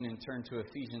And turn to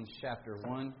Ephesians chapter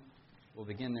 1. We'll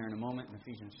begin there in a moment in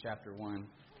Ephesians chapter 1.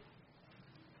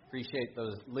 Appreciate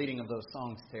those leading of those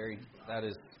songs, Terry. That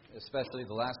is, especially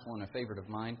the last one, a favorite of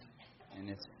mine. And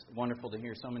it's wonderful to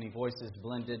hear so many voices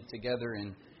blended together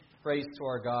in praise to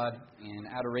our God and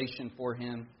adoration for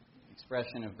Him,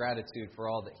 expression of gratitude for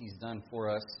all that He's done for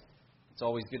us. It's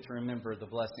always good to remember the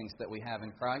blessings that we have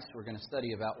in Christ. We're going to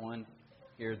study about one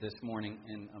here this morning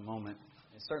in a moment.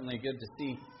 It's certainly good to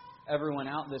see everyone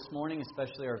out this morning,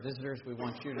 especially our visitors. We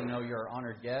want you to know you're our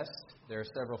honored guests. There are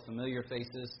several familiar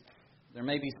faces. There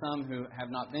may be some who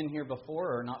have not been here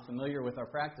before or are not familiar with our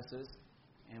practices,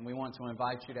 and we want to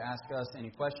invite you to ask us any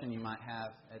question you might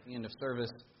have at the end of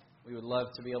service. We would love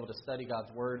to be able to study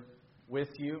God's Word with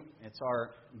you. It's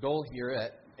our goal here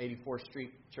at 84th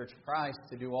Street Church of Christ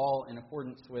to do all in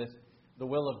accordance with the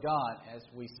will of God as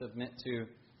we submit to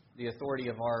the authority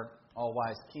of our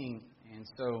all-wise King. And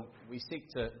so we seek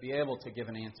to be able to give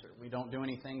an answer. We don't do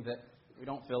anything that we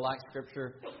don't feel like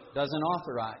Scripture doesn't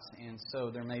authorize. And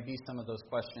so there may be some of those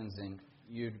questions, and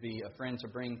you'd be a friend to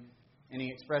bring any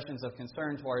expressions of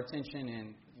concern to our attention,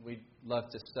 and we'd love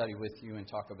to study with you and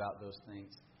talk about those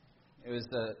things. It was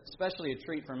especially a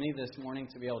treat for me this morning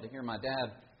to be able to hear my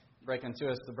dad break unto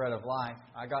us the bread of life.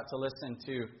 I got to listen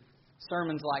to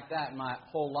sermons like that my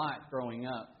whole life growing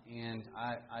up, and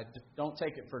I don't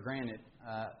take it for granted.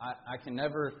 I can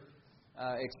never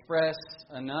express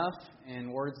enough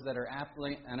in words that are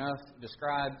aptly enough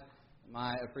describe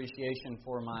my appreciation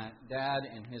for my dad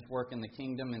and his work in the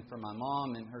kingdom, and for my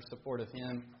mom and her support of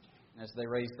him as they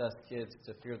raised us kids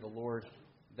to fear the Lord.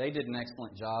 They did an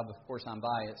excellent job. Of course, I'm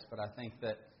biased, but I think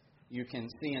that you can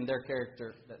see in their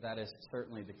character that that is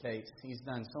certainly the case. He's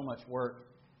done so much work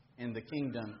in the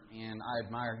kingdom, and I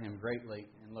admire him greatly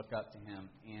and look up to him.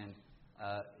 And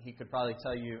he could probably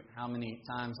tell you how many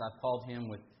times I've called him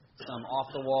with some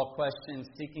off-the-wall questions,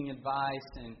 seeking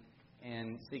advice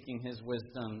and seeking his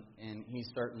wisdom. And he's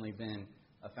certainly been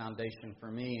a foundation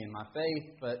for me in my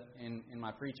faith, but in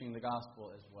my preaching the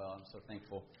gospel as well. I'm so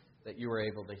thankful that you were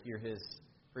able to hear his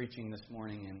preaching this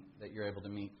morning and that you're able to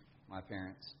meet my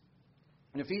parents.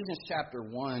 In Ephesians chapter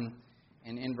 1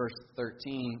 and in verse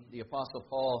 13, the Apostle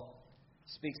Paul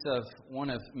speaks of one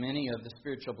of many of the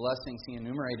spiritual blessings he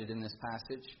enumerated in this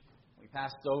passage. We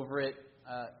passed over it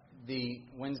the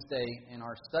Wednesday in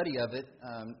our study of it,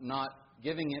 not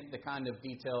giving it the kind of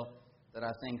detail that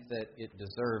I think that it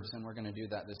deserves, and we're going to do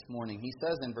that this morning. He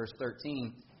says in verse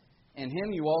 13, "In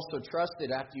him you also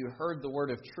trusted after you heard the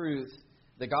word of truth,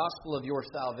 the gospel of your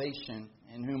salvation,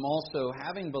 in whom also,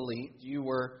 having believed, you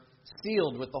were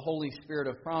sealed with the Holy Spirit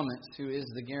of promise, who is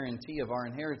the guarantee of our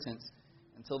inheritance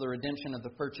until the redemption of the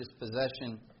purchased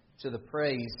possession to the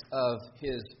praise of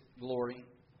His glory."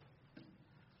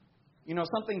 You know,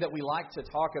 something that we like to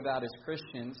talk about as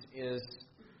Christians is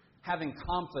having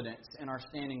confidence in our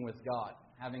standing with God,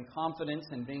 having confidence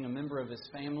in being a member of His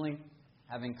family,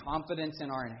 having confidence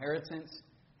in our inheritance,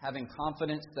 having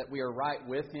confidence that we are right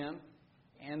with Him.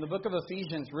 And the book of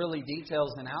Ephesians really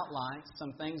details and outlines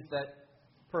some things that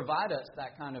provide us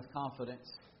that kind of confidence.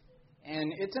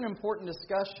 And it's an important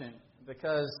discussion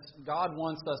because God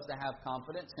wants us to have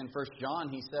confidence. In 1 John,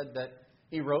 he said that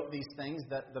he wrote these things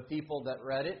that the people that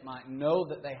read it might know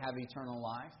that they have eternal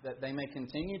life, that they may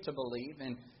continue to believe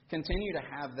and continue to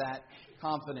have that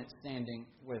confidence standing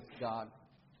with God.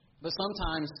 But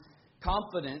sometimes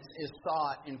confidence is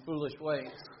sought in foolish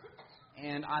ways.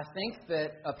 And I think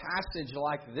that a passage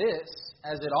like this,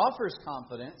 as it offers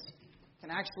confidence,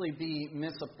 can actually be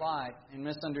misapplied and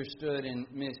misunderstood and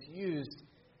misused.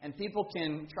 And people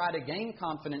can try to gain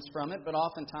confidence from it, but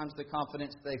oftentimes the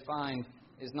confidence they find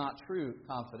is not true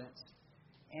confidence.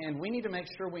 And we need to make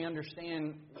sure we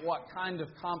understand what kind of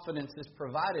confidence is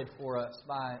provided for us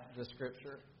by the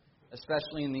Scripture,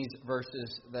 especially in these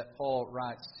verses that Paul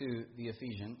writes to the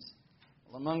Ephesians.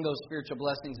 Well, among those spiritual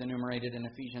blessings enumerated in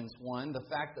Ephesians 1, the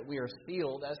fact that we are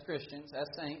sealed as Christians, as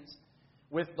saints,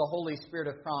 with the Holy Spirit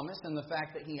of promise, and the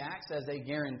fact that He acts as a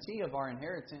guarantee of our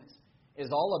inheritance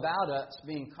is all about us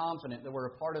being confident that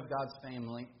we're a part of God's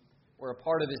family, we're a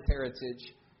part of His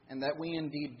heritage, and that we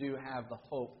indeed do have the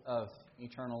hope of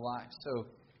eternal life. So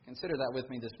consider that with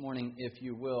me this morning, if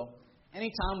you will.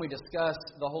 Anytime we discuss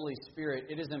the Holy Spirit,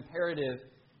 it is imperative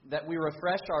that we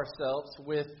refresh ourselves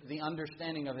with the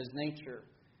understanding of His nature.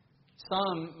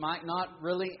 Some might not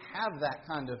really have that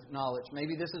kind of knowledge.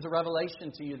 Maybe this is a revelation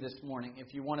to you this morning.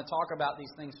 If you want to talk about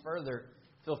these things further,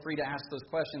 feel free to ask those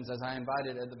questions as I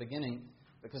invited at the beginning,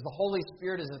 because the Holy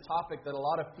Spirit is a topic that a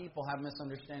lot of people have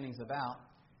misunderstandings about.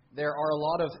 There are a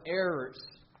lot of errors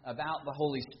about the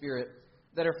Holy Spirit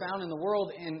that are found in the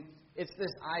world, and It's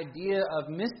this idea of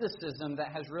mysticism that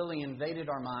has really invaded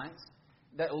our minds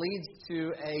that leads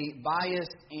to a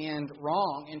biased and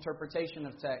wrong interpretation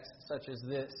of texts such as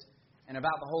this, and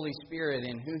about the Holy Spirit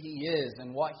and who He is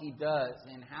and what He does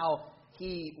and how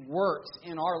He works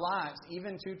in our lives,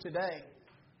 even to today.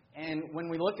 And when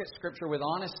we look at Scripture with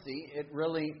honesty, it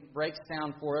really breaks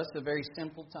down for us a very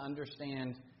simple to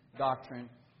understand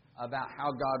doctrine about how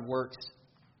God works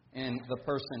in the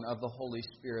person of the Holy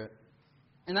Spirit.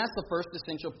 And that's the first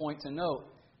essential point to note,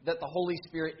 that the Holy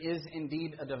Spirit is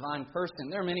indeed a divine person.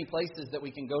 There are many places that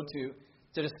we can go to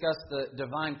discuss the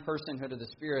divine personhood of the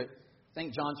Spirit. I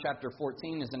think John chapter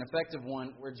 14 is an effective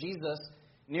one, where Jesus,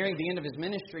 nearing the end of His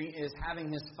ministry, is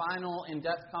having His final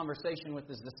in-depth conversation with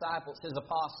His disciples, His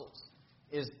apostles,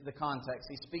 is the context.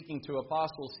 He's speaking to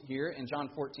apostles here in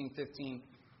John 14, 15,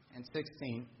 and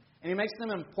 16. And He makes them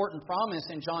an important promise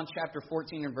in John chapter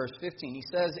 14 and verse 15. He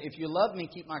says, "If you love Me,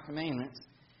 keep My commandments,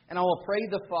 and I will pray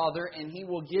the Father, and He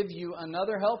will give you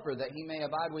another helper, that He may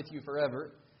abide with you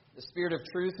forever. The Spirit of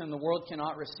truth whom the world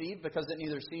cannot receive, because it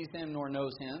neither sees Him nor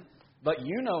knows Him. But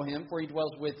you know Him, for He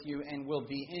dwells with you and will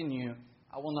be in you.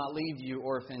 I will not leave you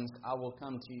orphans, I will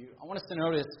come to you." I want us to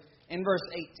notice in verse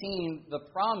 18, the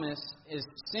promise is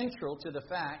central to the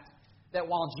fact that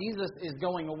while Jesus is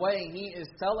going away, He is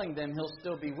telling them He'll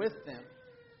still be with them.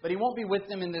 But He won't be with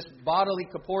them in this bodily,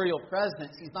 corporeal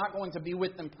presence. He's not going to be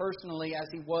with them personally as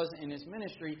He was in His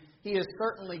ministry. He is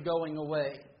certainly going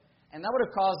away. And that would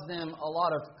have caused them a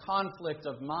lot of conflict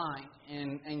of mind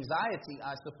and anxiety,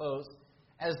 I suppose,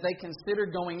 as they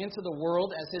considered going into the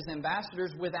world as His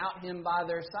ambassadors without Him by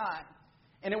their side.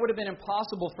 And it would have been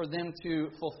impossible for them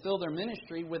to fulfill their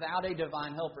ministry without a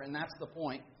divine helper. And that's the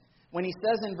point. When He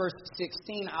says in verse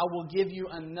 16, "I will give you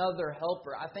another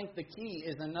helper," I think the key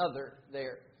is another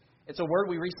there. It's a word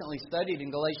we recently studied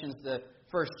in Galatians, the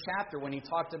first chapter, when he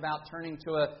talked about turning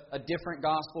to a different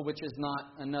gospel, which is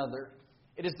not another.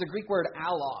 It is the Greek word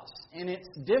allos, and it's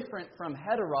different from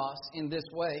heteros in this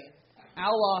way.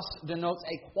 Allos denotes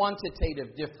a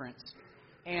quantitative difference,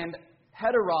 and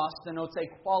heteros denotes a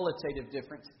qualitative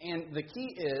difference. And the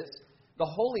key is the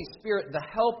Holy Spirit, the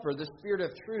Helper, the Spirit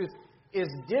of truth, is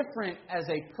different as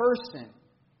a person.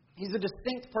 He's a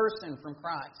distinct person from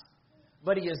Christ.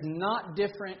 But He is not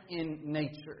different in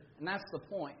nature. And that's the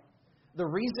point. The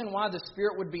reason why the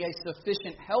Spirit would be a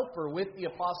sufficient helper with the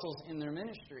apostles in their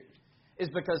ministry is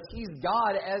because He's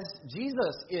God as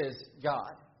Jesus is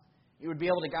God. He would be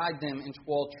able to guide them into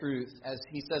all truth. As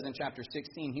He says in chapter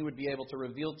 16, He would be able to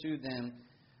reveal to them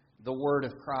the Word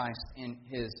of Christ and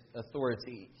His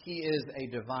authority. He is a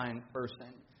divine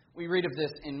person. We read of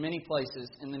this in many places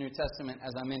in the New Testament,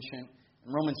 as I mentioned.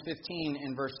 In Romans 15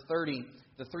 and verse 30,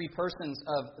 the three persons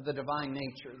of the divine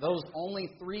nature. Those only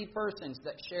three persons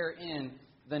that share in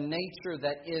the nature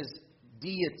that is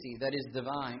deity, that is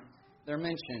divine. They're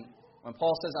mentioned. When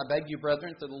Paul says, "I beg you,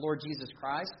 brethren, through the Lord Jesus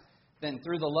Christ, then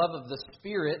through the love of the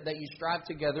Spirit, that you strive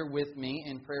together with me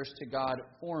in prayers to God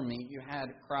for me." You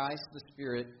had Christ, the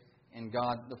Spirit, and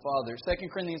God the Father. 2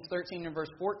 Corinthians 13 and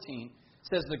verse 14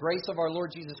 says, "The grace of our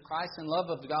Lord Jesus Christ and love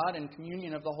of God and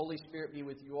communion of the Holy Spirit be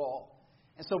with you all."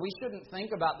 And so we shouldn't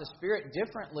think about the Spirit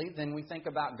differently than we think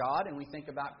about God and we think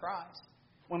about Christ.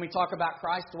 When we talk about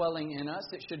Christ dwelling in us,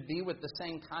 it should be with the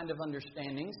same kind of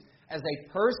understandings as a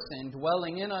person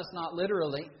dwelling in us, not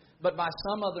literally, but by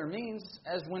some other means,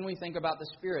 as when we think about the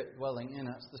Spirit dwelling in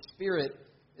us. The Spirit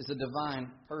is a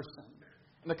divine person.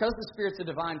 And because the Spirit's a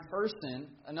divine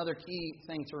person, another key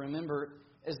thing to remember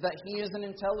is that He is an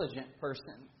intelligent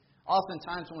person.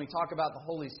 Oftentimes when we talk about the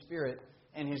Holy Spirit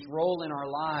and His role in our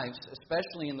lives,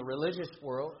 especially in the religious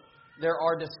world, there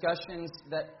are discussions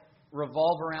that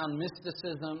revolve around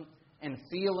mysticism and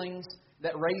feelings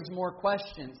that raise more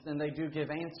questions than they do give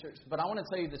answers. But I want to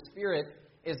tell you, the Spirit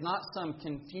is not some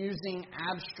confusing,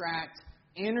 abstract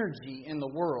energy in the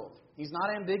world. He's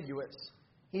not ambiguous.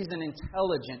 He's an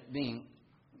intelligent being.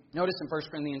 Notice in 1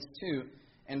 Corinthians 2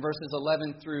 and verses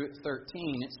 11 through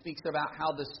 13, it speaks about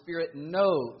how the Spirit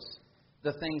knows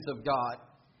the things of God.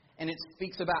 And it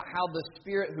speaks about how the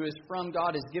Spirit who is from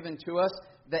God is given to us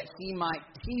that He might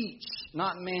teach,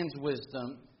 not man's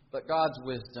wisdom, but God's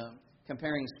wisdom,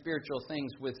 comparing spiritual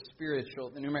things with spiritual.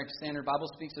 The New American Standard Bible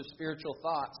speaks of spiritual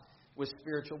thoughts with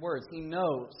spiritual words. He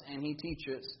knows and He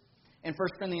teaches. In 1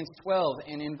 Corinthians 12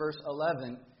 and in verse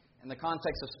 11, in the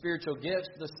context of spiritual gifts,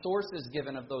 the source is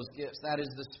given of those gifts. That is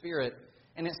the Spirit.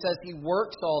 And it says He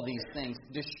works all these things,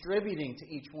 distributing to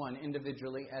each one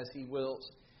individually as He wills.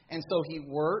 And so He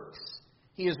works,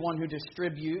 He is one who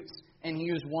distributes, and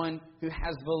He is one who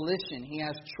has volition. He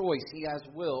has choice, He has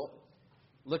will.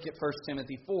 Look at 1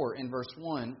 Timothy 4 in verse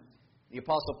 1. The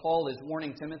Apostle Paul is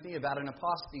warning Timothy about an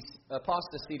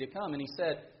apostasy to come. And he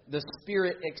said, the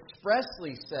Spirit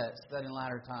expressly says that in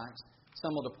latter times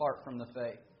some will depart from the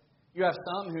faith. You have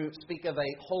some who speak of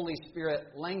a Holy Spirit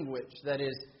language that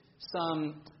is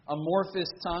some amorphous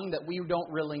tongue that we don't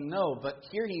really know. But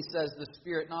here he says the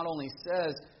Spirit not only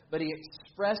says, but he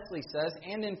expressly says,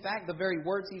 and in fact the very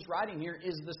words he's writing here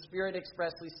is the Spirit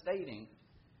expressly stating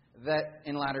that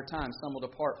in latter times some will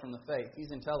depart from the faith.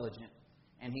 He's intelligent,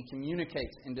 and he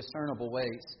communicates in discernible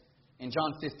ways. In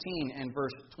John 15 and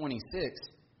verse 26,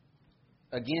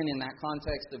 again in that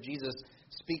context of Jesus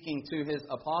speaking to his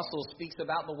apostles, speaks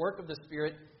about the work of the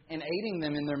Spirit and aiding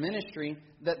them in their ministry,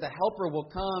 that the Helper will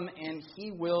come and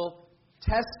he will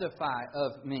testify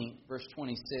of me. Verse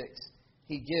 26,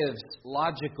 he gives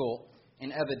logical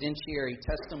and evidentiary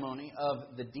testimony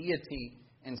of the deity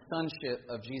and sonship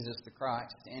of Jesus the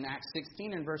Christ. In Acts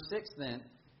 16 and verse 6 then,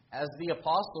 as the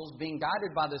apostles, being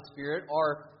guided by the Spirit,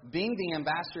 are being the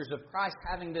ambassadors of Christ,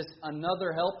 having this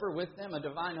another helper with them, a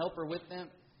divine helper with them.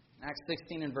 In Acts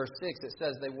 16 and verse 6, it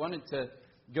says they wanted to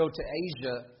go to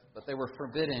Asia, but they were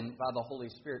forbidden by the Holy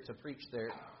Spirit to preach there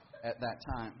at that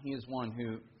time. He is one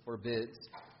who forbids.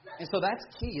 And so that's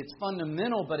key. It's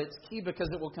fundamental, but it's key because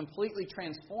it will completely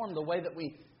transform the way that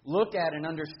we look at and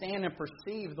understand and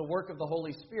perceive the work of the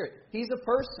Holy Spirit. He's a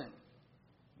person.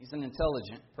 He's an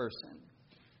intelligent person.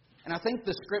 And I think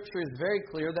the Scripture is very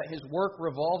clear that His work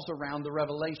revolves around the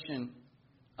revelation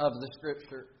of the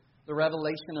Scripture, the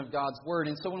revelation of God's Word.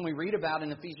 And so when we read about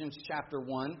in Ephesians chapter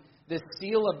 1, this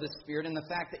seal of the Spirit and the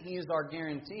fact that He is our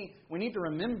guarantee, we need to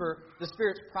remember the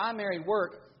Spirit's primary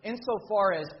work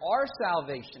insofar as our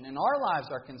salvation and our lives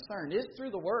are concerned is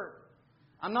through the Word.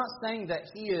 I'm not saying that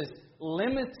He is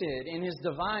limited in His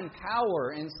divine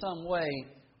power in some way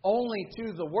only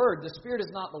to the Word. The Spirit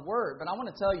is not the Word. But I want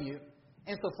to tell you,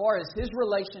 insofar as His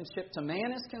relationship to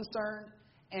man is concerned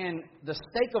and the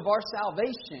stake of our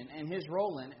salvation and His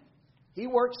role in it, He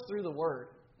works through the Word.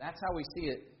 That's how we see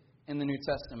it in the New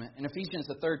Testament. In Ephesians,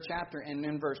 the 3rd chapter, and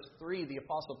in verse 3, the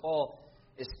Apostle Paul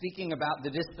is speaking about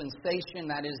the dispensation,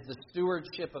 that is the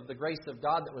stewardship of the grace of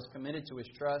God that was committed to His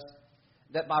trust,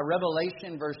 that by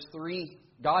revelation, verse 3,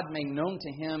 God made known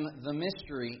to him the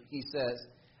mystery, he says,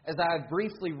 as I have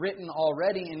briefly written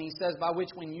already, and he says, by which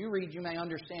when you read you may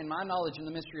understand my knowledge in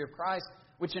the mystery of Christ,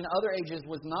 which in other ages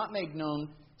was not made known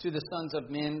to the sons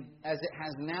of men, as it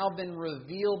has now been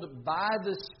revealed by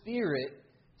the Spirit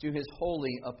to His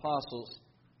holy apostles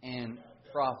and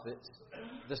prophets.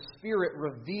 The Spirit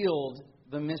revealed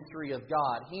the mystery of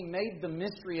God. He made the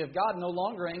mystery of God no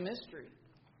longer a mystery.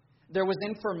 There was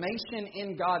information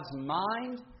in God's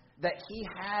mind that He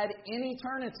had in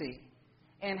eternity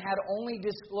and had only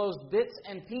disclosed bits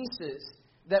and pieces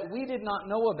that we did not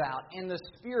know about. And the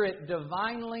Spirit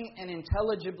divinely and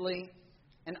intelligibly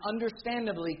and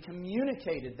understandably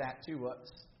communicated that to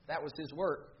us. That was His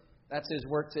work. That's His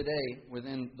work today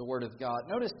within the Word of God.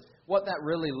 Notice what that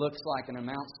really looks like and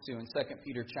amounts to in 2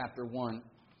 Peter chapter 1.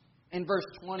 In verse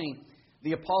 20,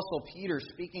 the Apostle Peter,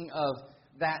 speaking of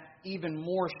that even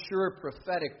more sure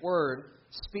prophetic word,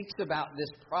 speaks about this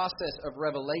process of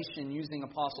revelation using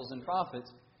apostles and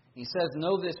prophets. He says,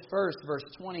 know this first, verse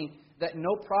 20, that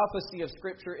no prophecy of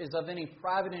Scripture is of any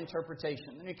private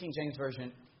interpretation. The New King James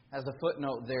Version has a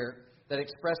footnote there that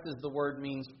expresses the word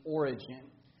means origin.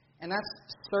 And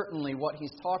that's certainly what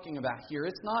he's talking about here.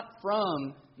 It's not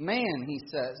from man, he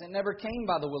says. It never came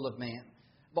by the will of man.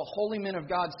 But holy men of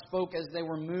God spoke as they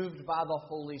were moved by the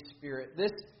Holy Spirit.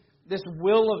 This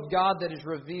will of God that is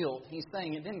revealed, he's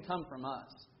saying it didn't come from us.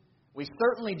 We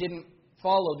certainly didn't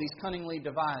follow these cunningly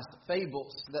devised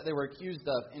fables that they were accused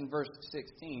of in verse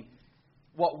 16.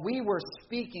 What we were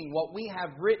speaking, what we have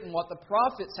written, what the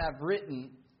prophets have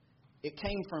written, it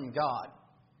came from God.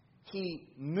 He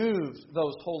moved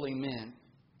those holy men,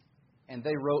 and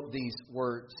they wrote these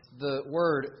words. The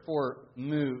word for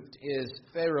moved is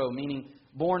phero, meaning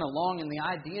borne along, and the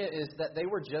idea is that they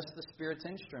were just the Spirit's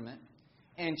instrument.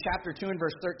 In chapter 2 and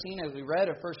verse 13, as we read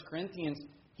of 1 Corinthians,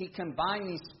 he combined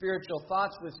these spiritual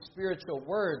thoughts with spiritual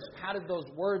words. How did those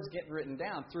words get written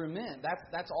down? Through men.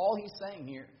 That's all he's saying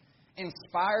here.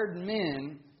 Inspired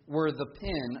men were the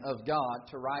pen of God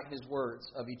to write His words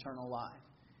of eternal life.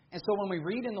 And so when we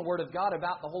read in the Word of God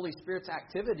about the Holy Spirit's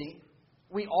activity,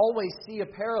 we always see a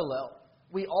parallel.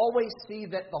 We always see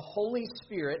that the Holy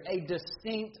Spirit, a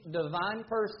distinct divine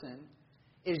person,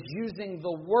 is using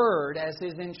the Word as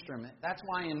His instrument. That's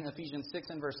why in Ephesians 6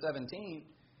 and verse 17,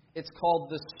 it's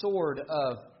called the sword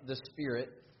of the Spirit.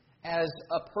 As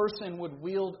a person would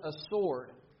wield a sword,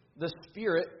 the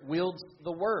Spirit wields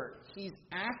the Word. He's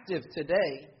active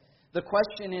today. The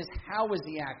question is, how is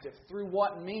He active? Through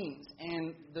what means?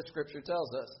 And the Scripture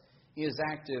tells us He is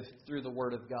active through the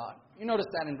Word of God. You notice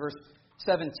that in verse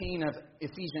 17 of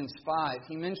Ephesians 5.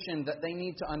 He mentioned that they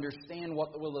need to understand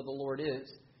what the will of the Lord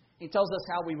is. He tells us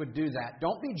how we would do that.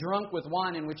 Don't be drunk with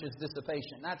wine, in which is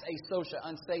dissipation. That's asocial,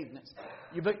 unsavedness.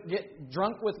 You get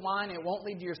drunk with wine, it won't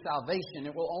lead to your salvation.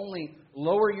 It will only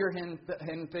lower your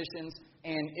inhibitions,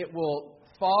 and it will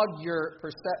fog your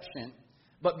perception.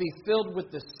 But be filled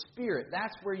with the Spirit.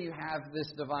 That's where you have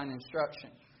this divine instruction.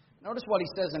 Notice what he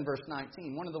says in verse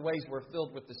 19. One of the ways we're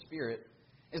filled with the Spirit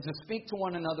is to speak to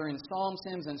one another in psalms,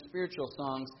 hymns, and spiritual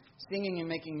songs, singing and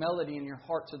making melody in your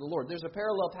heart to the Lord. There's a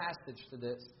parallel passage to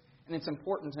this, and it's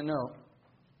important to know.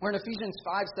 Where in Ephesians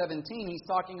 5:17, he's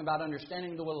talking about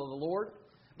understanding the will of the Lord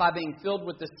by being filled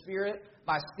with the Spirit,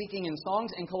 by speaking in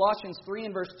songs. In Colossians 3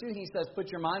 and verse 2, he says,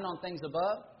 put your mind on things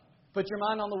above. Put your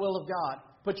mind on the will of God.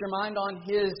 Put your mind on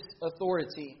His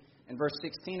authority. In verse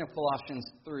 16 of Colossians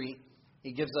 3,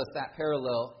 he gives us that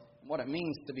parallel, what it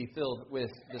means to be filled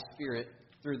with the Spirit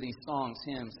through these songs,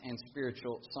 hymns, and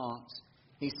spiritual songs.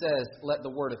 He says, let the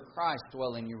word of Christ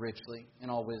dwell in you richly in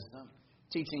all wisdom,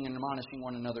 teaching and admonishing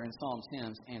one another in psalms,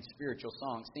 hymns, and spiritual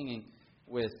songs, singing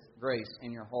with grace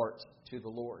in your hearts to the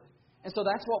Lord. And so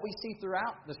that's what we see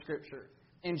throughout the Scripture.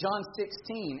 In John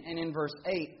 16 and in verse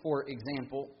 8, for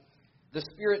example, the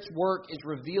Spirit's work is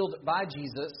revealed by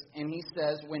Jesus, and He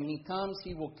says when He comes,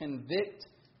 He will convict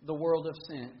the world of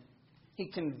sin. He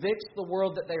convicts the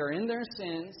world that they are in their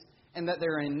sins and that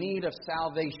they're in need of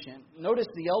salvation. Notice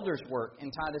the elders' work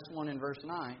in Titus 1 and verse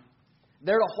 9.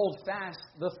 They're to hold fast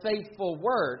the faithful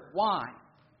word. Why?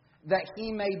 That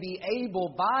He may be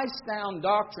able, by sound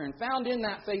doctrine, found in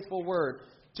that faithful word,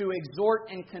 to exhort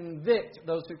and convict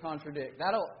those who contradict.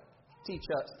 That'll teach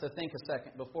us to think a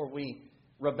second before we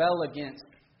rebel against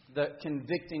the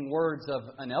convicting words of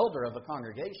an elder of a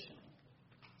congregation.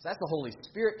 So that's the Holy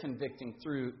Spirit convicting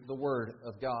through the Word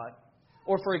of God.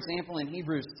 Or, for example, in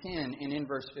Hebrews 10 and in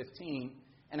verse 15,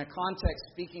 in a context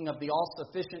speaking of the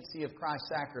all-sufficiency of Christ's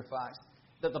sacrifice,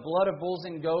 that the blood of bulls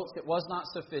and goats, it was not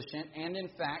sufficient, and in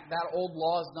fact, that old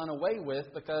law is done away with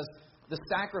because the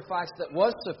sacrifice that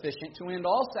was sufficient to end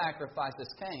all sacrifices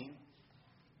came.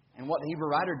 And what the Hebrew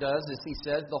writer does is he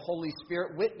says, the Holy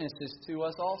Spirit witnesses to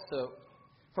us also.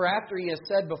 For after He has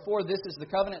said before, this is the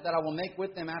covenant that I will make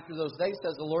with them after those days,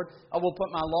 says the Lord, I will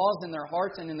put my laws in their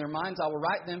hearts and in their minds I will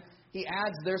write them. He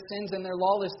adds, their sins and their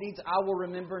lawless deeds I will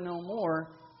remember no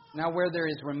more. Now where there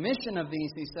is remission of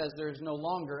these, he says, there is no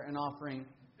longer an offering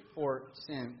for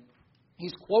sin.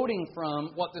 He's quoting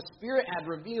from what the Spirit had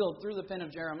revealed through the pen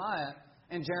of Jeremiah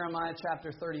in Jeremiah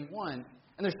chapter 31.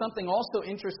 And there's something also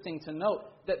interesting to note,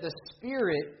 that the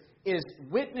Spirit is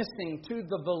witnessing to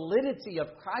the validity of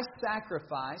Christ's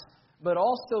sacrifice, but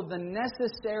also the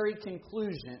necessary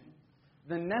conclusion,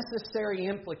 the necessary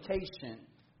implication,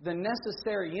 the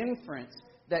necessary inference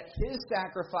that His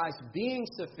sacrifice being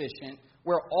sufficient,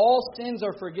 where all sins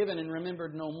are forgiven and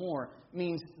remembered no more,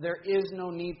 means there is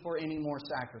no need for any more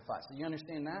sacrifice. Do you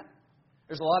understand that?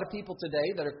 There's a lot of people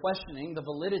today that are questioning the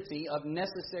validity of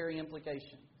necessary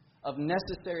implication, of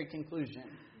necessary conclusion.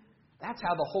 That's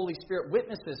how the Holy Spirit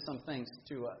witnesses some things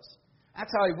to us.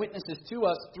 That's how He witnesses to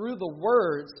us through the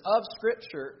words of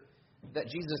Scripture that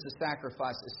Jesus'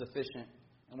 sacrifice is sufficient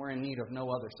and we're in need of no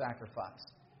other sacrifice.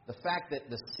 The fact that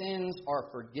the sins are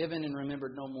forgiven and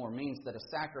remembered no more means that a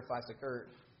sacrifice occurred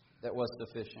that was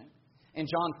sufficient. In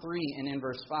John 3 and in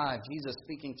verse 5, Jesus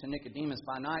speaking to Nicodemus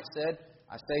by night said,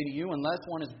 I say to you, unless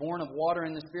one is born of water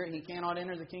and the Spirit, he cannot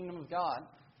enter the kingdom of God.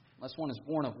 Unless one is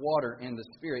born of water and the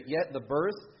Spirit. Yet the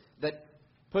birth that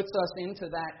puts us into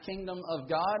that kingdom of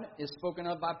God is spoken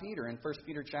of by Peter in 1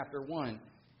 Peter chapter 1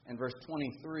 and verse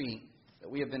 23. That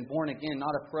we have been born again,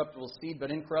 not of corruptible seed, but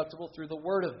incorruptible through the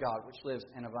Word of God, which lives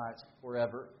and abides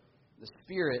forever. The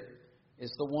Spirit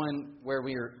is the one where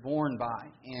we are born by,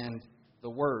 and the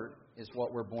Word is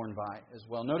what we're born by as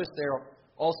well. Notice there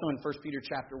also in 1 Peter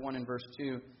chapter 1 and verse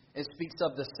 2, it speaks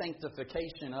of the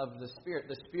sanctification of the Spirit.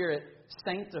 The Spirit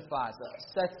sanctifies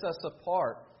us, sets us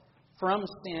apart from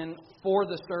sin for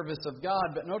the service of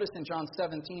God. But notice in John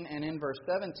 17 and in verse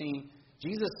 17,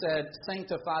 Jesus said,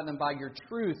 sanctify them by your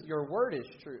truth. Your word is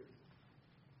truth.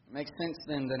 It makes sense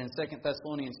then that in 2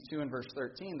 Thessalonians 2 and verse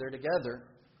 13, they're together.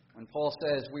 When Paul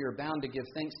says, we are bound to give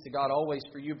thanks to God always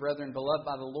for you, brethren, beloved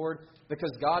by the Lord,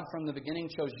 because God from the beginning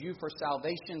chose you for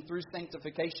salvation through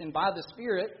sanctification by the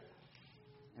Spirit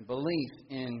and belief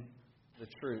in the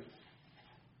truth.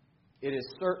 It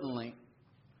is certainly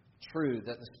true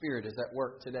that the Spirit is at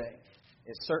work today.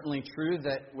 It's certainly true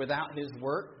that without His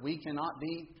work, we cannot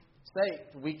be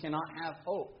saved. We cannot have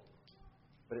hope.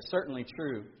 But it's certainly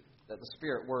true that the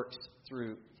Spirit works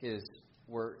through His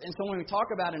Word. And so when we talk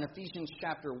about in Ephesians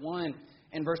chapter 1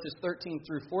 and verses 13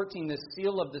 through 14, the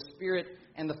seal of the Spirit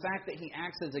and the fact that He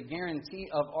acts as a guarantee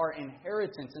of our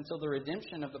inheritance until the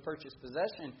redemption of the purchased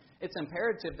possession, it's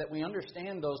imperative that we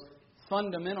understand those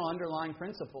fundamental underlying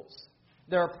principles.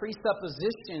 There are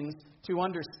presuppositions to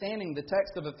understanding the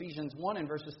text of Ephesians 1 in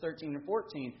verses 13 and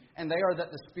 14, and they are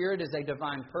that the Spirit is a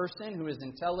divine person who is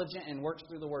intelligent and works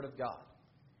through the Word of God.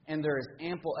 And there is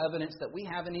ample evidence that we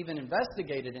haven't even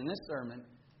investigated in this sermon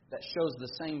that shows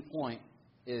the same point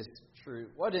is true.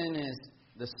 What then is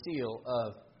the seal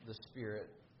of the Spirit?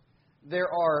 There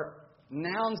are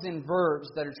nouns and verbs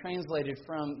that are translated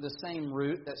from the same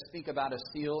root that speak about a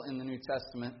seal in the New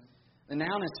Testament. The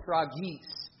noun is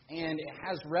phragis, and it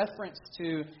has reference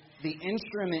to the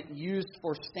instrument used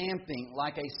for stamping,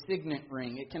 like a signet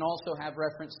ring. It can also have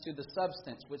reference to the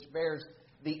substance, which bears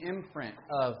the imprint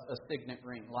of a signet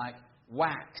ring, like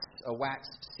wax, a wax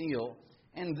seal,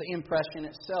 and the impression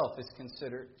itself is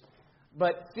considered.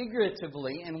 But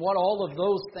figuratively, and what all of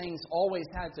those things always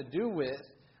had to do with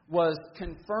was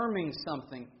confirming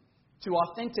something, to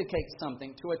authenticate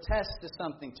something, to attest to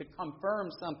something, to confirm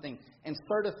something, and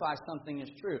certify something is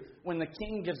true. When the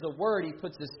king gives a word, he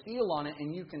puts a seal on it,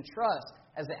 and you can trust,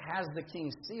 as it has the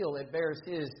king's seal, it bears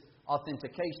his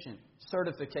authentication,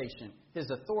 certification, his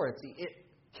authority. It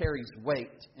carries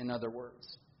weight, in other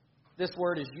words. This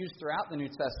word is used throughout the New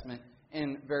Testament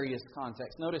in various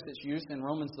contexts. Notice it's used in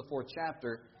Romans, the 4th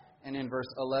chapter, and in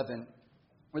verse 11,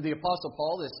 where the Apostle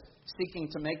Paul is seeking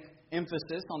to make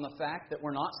emphasis on the fact that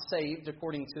we're not saved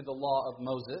according to the law of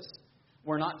Moses.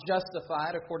 We're not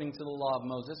justified according to the law of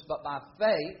Moses, but by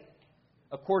faith,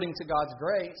 according to God's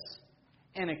grace.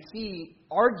 And a key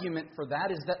argument for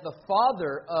that is that the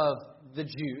father of the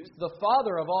Jews, the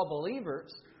father of all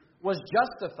believers, was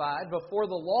justified before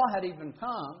the law had even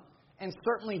come, and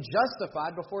certainly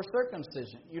justified before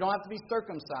circumcision. You don't have to be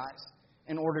circumcised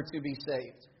in order to be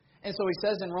saved. And so he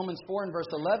says in Romans 4 and verse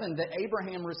 11 that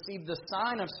Abraham received the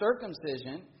sign of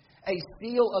circumcision, a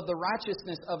seal of the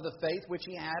righteousness of the faith which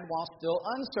he had while still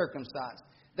uncircumcised,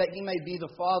 that he may be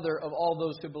the father of all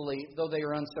those who believe, though they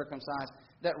are uncircumcised,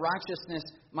 that righteousness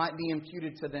might be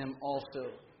imputed to them also.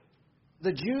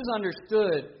 The Jews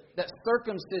understood that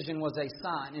circumcision was a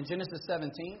sign. In Genesis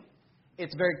 17,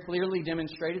 it's very clearly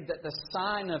demonstrated that the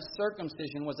sign of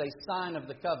circumcision was a sign of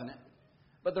the covenant.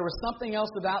 But there was something else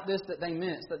about this that they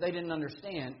missed, that they didn't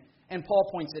understand, and Paul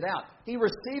points it out. He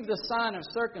received the sign of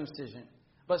circumcision,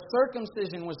 but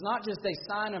circumcision was not just a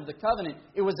sign of the covenant,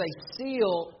 it was a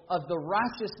seal of the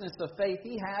righteousness of faith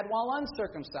he had while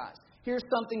uncircumcised. Here's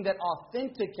something that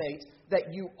authenticates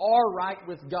that you are right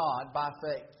with God by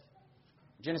faith.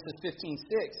 Genesis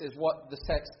 15:6 is what the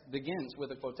text begins with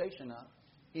a quotation of.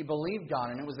 He believed God,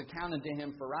 and it was accounted to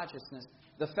him for righteousness.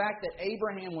 The fact that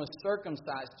Abraham was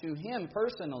circumcised to him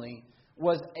personally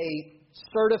was a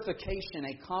certification,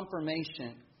 a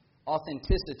confirmation,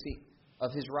 authenticity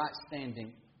of his right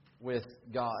standing with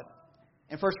God.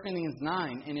 In 1 Corinthians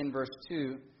 9 and in verse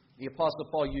 2, the Apostle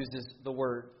Paul uses the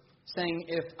word, saying,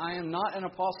 "If I am not an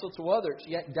apostle to others,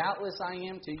 yet doubtless I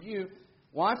am to you.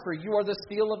 Why? For you are the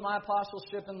seal of my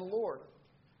apostleship in the Lord.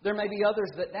 There may be others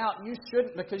that doubt. You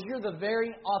shouldn't, because you're the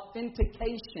very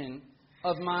authentication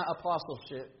of my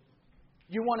apostleship."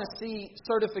 You want to see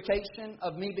certification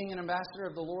of me being an ambassador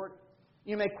of the Lord?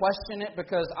 You may question it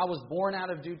because I was born out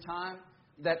of due time,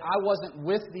 that I wasn't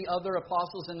with the other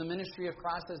apostles in the ministry of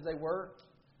Christ as they were.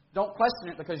 Don't question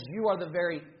it, because you are the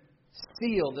very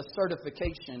seal, the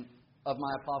certification of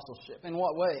my apostleship. In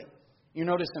what way? You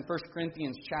notice in 1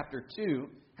 Corinthians chapter 2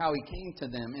 how he came to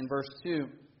them. In verse 2,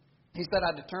 he said,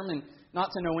 "I determined not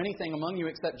to know anything among you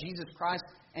except Jesus Christ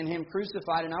and Him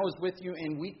crucified, and I was with you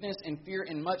in weakness and fear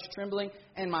and much trembling,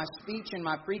 and my speech and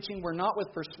my preaching were not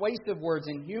with persuasive words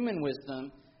in human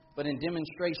wisdom, but in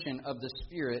demonstration of the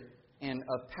Spirit and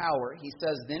of power." He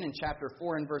says then in chapter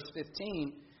 4 and verse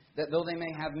 15, that though they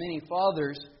may have many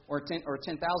fathers or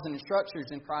 10,000 instructors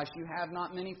in Christ, you have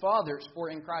not many fathers, for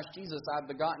in Christ Jesus I have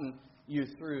begotten you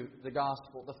through the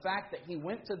gospel. The fact that he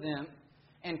went to them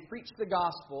and preached the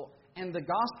gospel, and the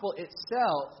gospel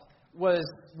itself was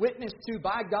witnessed to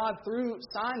by God through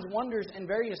signs, wonders, and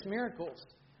various miracles.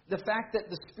 The fact that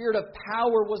the Spirit of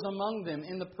power was among them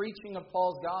in the preaching of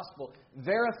Paul's gospel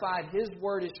verified his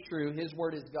word is true, his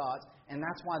word is God's, and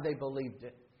that's why they believed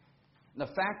it. The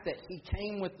fact that he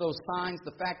came with those signs,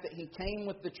 the fact that he came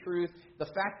with the truth, the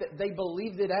fact that they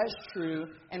believed it as true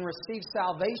and received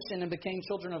salvation and became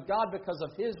children of God because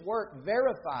of his work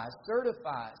verifies,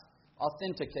 certifies,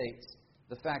 authenticates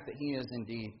the fact that he is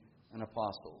indeed an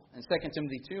apostle. In 2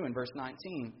 Timothy 2 and verse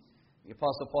 19, The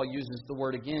Apostle Paul uses the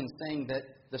word again, saying that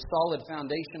the solid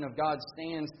foundation of God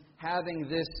stands having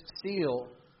this seal.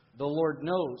 The Lord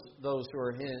knows those who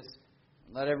are His.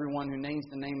 Let everyone who names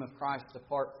the name of Christ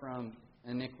depart from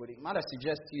iniquity. Might I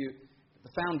suggest to you,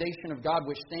 the foundation of God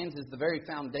which stands is the very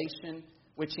foundation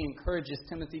which he encourages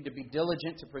Timothy to be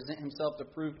diligent to present himself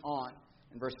approved on.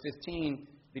 In verse 15,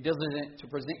 be diligent to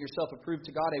present yourself approved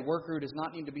to God, a worker who does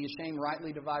not need to be ashamed,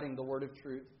 rightly dividing the word of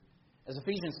truth. As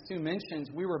Ephesians 2 mentions,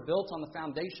 we were built on the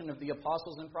foundation of the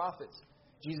apostles and prophets,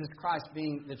 Jesus Christ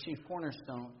being the chief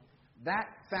cornerstone. That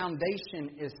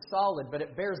foundation is solid, but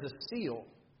it bears a seal.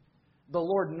 The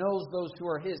Lord knows those who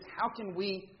are His. How can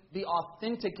we be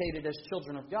authenticated as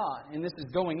children of God? And this is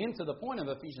going into the point of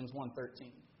Ephesians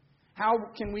 1:13. How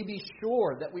can we be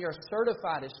sure that we are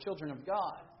certified as children of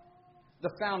God?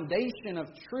 The foundation of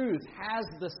truth has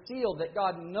the seal that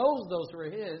God knows those who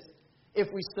are His. If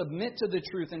we submit to the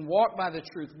truth and walk by the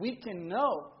truth, we can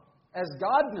know, as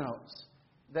God knows,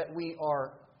 that we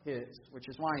are His. Which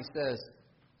is why He says,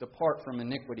 depart from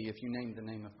iniquity if you name the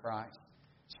name of Christ.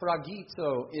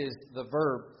 Sphragizo is the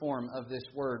verb form of this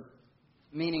word,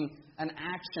 meaning an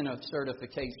action of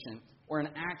certification or an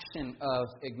action of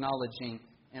acknowledging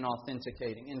and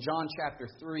authenticating. In John chapter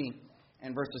 3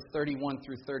 and verses 31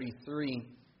 through 33,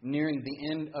 nearing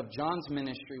the end of John's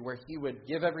ministry where he would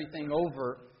give everything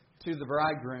over to the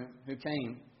bridegroom who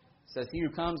came, it says, he who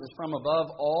comes is from above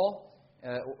all,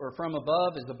 or from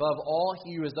above is above all.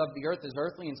 He who is of the earth is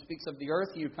earthly and speaks of the earth.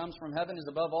 He who comes from heaven is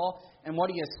above all. And what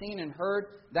he has seen and heard,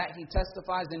 that he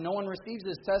testifies. And no one receives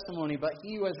his testimony, but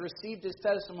he who has received his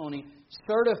testimony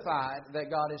certified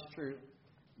that God is true.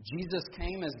 Jesus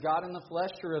came as God in the flesh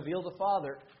to reveal the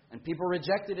Father. And people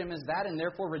rejected Him as that and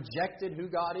therefore rejected who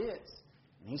God is.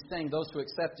 And He's saying those who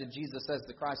accepted Jesus as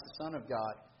the Christ, the Son of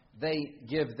God, they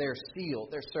give their seal,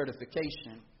 their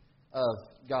certification of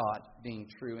God being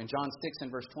true. In John 6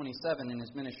 and verse 27 in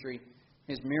His ministry,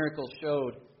 His miracles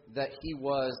showed that He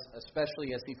was,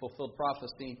 especially as He fulfilled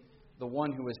prophecy, the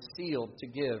one who was sealed to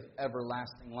give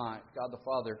everlasting life. God the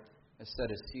Father has set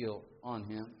His seal on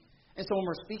Him. And so when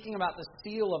we're speaking about the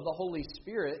seal of the Holy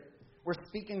Spirit, we're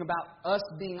speaking about us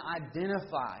being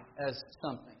identified as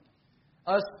something,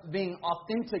 us being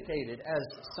authenticated as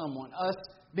someone, us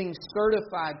being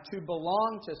certified to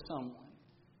belong to someone.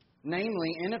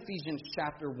 Namely, in Ephesians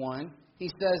chapter 1, he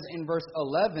says in verse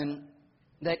 11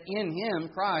 that in Him,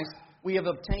 Christ, we have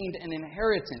obtained an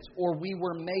inheritance, or we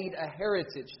were made a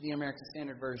heritage, the American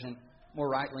Standard Version more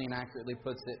rightly and accurately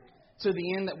puts it, to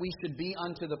the end that we should be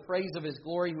unto the praise of His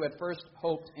glory who had first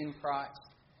hoped in Christ.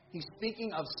 He's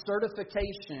speaking of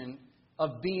certification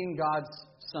of being God's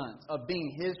sons, of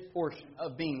being His portion,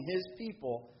 of being His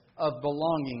people, of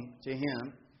belonging to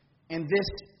Him. And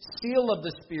this seal of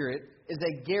the Spirit is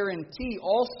a guarantee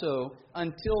also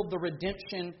until the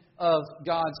redemption of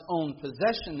God's own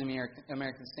possession, the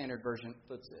American Standard Version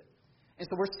puts it. And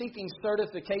so we're seeking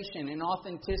certification and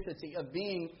authenticity of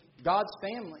being God's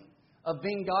family, of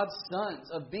being God's sons,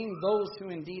 of being those who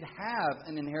indeed have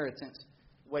an inheritance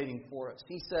waiting for us.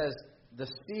 He says the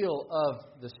seal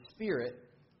of the Spirit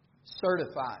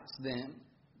certifies then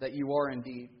that you are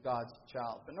indeed God's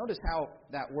child. But notice how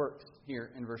that works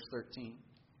here in verse 13.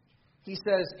 He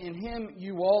says, in Him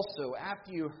you also,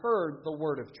 after you heard the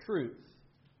word of truth.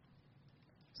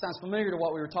 Sounds familiar to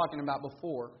what we were talking about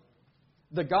before.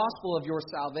 The gospel of your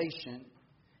salvation,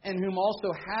 and whom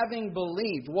also having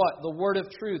believed, what? The word of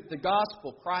truth, the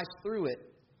gospel, Christ through it,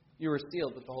 you were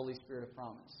sealed with the Holy Spirit of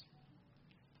promise.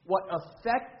 What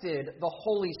affected the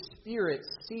Holy Spirit's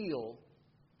seal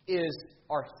is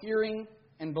our hearing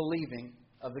and believing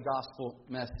of the gospel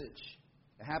message.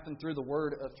 It happened through the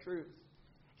word of truth.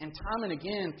 And time and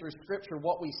again through Scripture,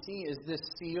 what we see is this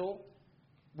seal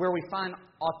where we find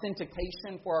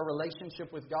authentication for our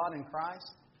relationship with God in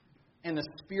Christ. And the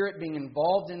Spirit being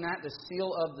involved in that, the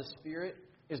seal of the Spirit,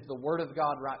 is the Word of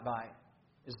God right by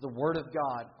it. Is the Word of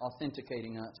God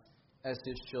authenticating us as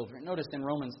His children. Notice in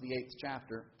Romans, the 8th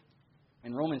chapter.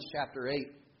 In Romans chapter 8,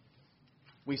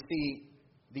 we see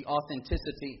the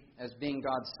authenticity as being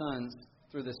God's sons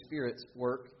through the Spirit's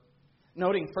work.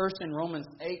 Noting first in Romans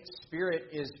 8, Spirit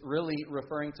is really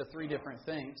referring to three different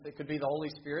things. It could be the Holy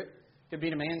Spirit, it could be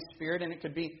the man's spirit, and it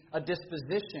could be a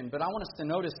disposition. But I want us to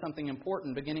notice something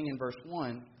important beginning in verse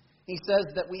 1. He says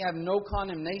that we have no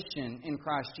condemnation in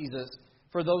Christ Jesus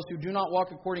for those who do not walk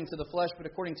according to the flesh, but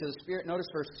according to the Spirit. Notice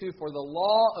verse 2, for the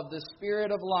law of the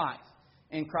Spirit of life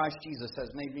in Christ Jesus has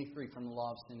made me free from the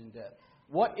law of sin and death.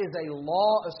 What is a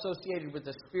law associated with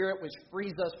the Spirit which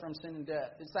frees us from sin and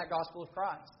death? It's that gospel of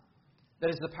Christ. That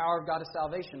is the power of God of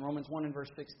salvation, Romans 1 and verse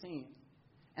 16.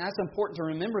 And that's important to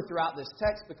remember throughout this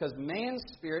text because man's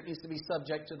spirit needs to be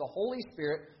subject to the Holy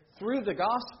Spirit through the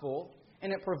gospel,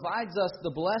 and it provides us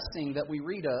the blessing that we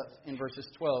read of in verses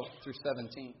 12 through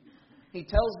 17. He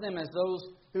tells them as those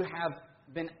who have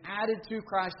been added to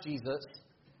Christ Jesus,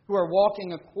 who are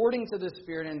walking according to the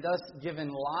Spirit and thus given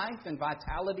life and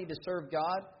vitality to serve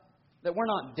God, that we're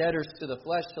not debtors to the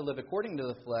flesh to live according to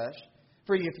the flesh.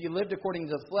 For if you lived according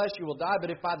to the flesh, you will die. But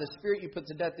if by the Spirit you put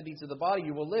to death the deeds of the body,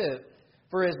 you will live.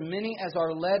 For as many as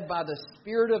are led by the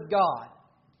Spirit of God,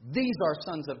 these are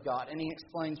sons of God. And he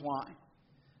explains why.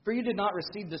 For you did not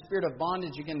receive the spirit of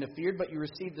bondage again to fear, but you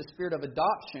received the spirit of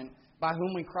adoption, by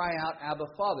whom we cry out, Abba,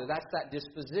 Father. That's that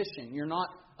disposition. You're not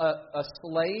a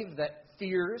slave that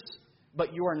fears,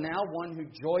 but you are now one who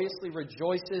joyously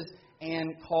rejoices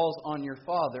and calls on your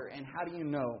Father. And how do you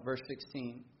know? Verse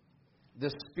 16.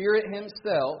 The Spirit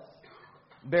Himself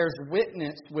bears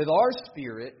witness with our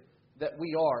spirit that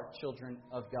we are children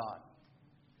of God.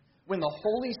 When the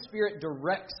Holy Spirit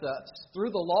directs us through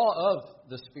the law of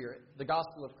the Spirit, the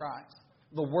gospel of Christ,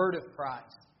 the Word of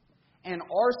Christ, and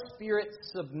our spirit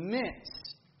submits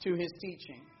to His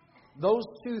teaching, those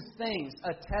two things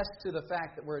attest to the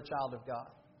fact that we're a child of God.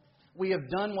 We have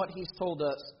done what He's told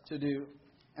us to do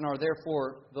and are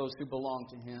therefore those who belong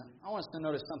to Him. I want us to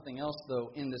notice something else,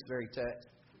 though, in this very text.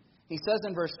 He says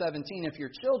in verse 17, if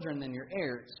you're children, then you're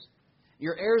heirs.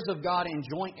 You're heirs of God and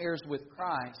joint heirs with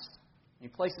Christ. He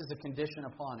places a condition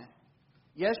upon it.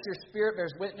 Yes, your spirit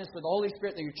bears witness with the Holy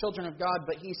Spirit that you're children of God,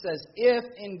 but he says, if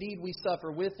indeed we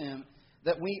suffer with Him,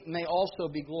 that we may also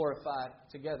be glorified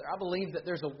together. I believe that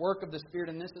there's a work of the Spirit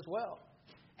in this as well.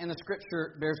 And the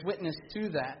Scripture bears witness to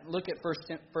that. Look at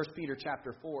 1 Peter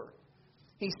chapter 4.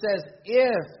 He says,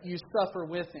 if you suffer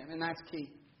with Him, and that's key.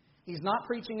 He's not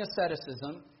preaching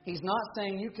asceticism. He's not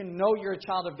saying you can know you're a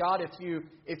child of God if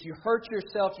you hurt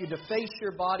yourself, you deface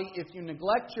your body, if you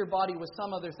neglect your body with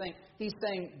some other thing. He's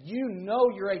saying you know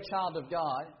you're a child of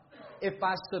God if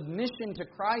by submission to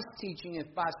Christ's teaching,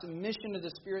 if by submission to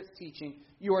the Spirit's teaching,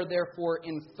 you are therefore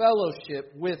in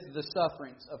fellowship with the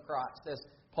sufferings of Christ, as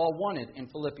Paul wanted in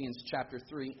Philippians chapter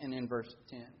 3 and in verse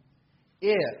 10.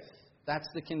 If, that's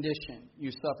the condition,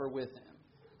 you suffer with Him.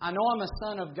 I know I'm a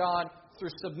son of God through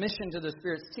submission to the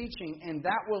Spirit's teaching, and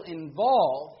that will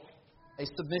involve a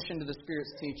submission to the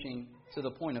Spirit's teaching to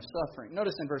the point of suffering.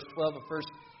 Notice in verse 12 of 1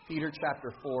 Peter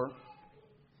chapter 4,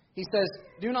 he says,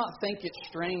 do not think it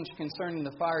strange concerning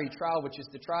the fiery trial which is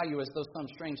to try you as though some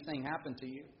strange thing happened to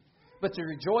you, but to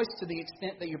rejoice to the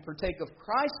extent that you partake of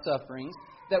Christ's sufferings,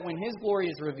 that when His glory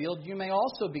is revealed, you may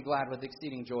also be glad with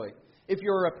exceeding joy. If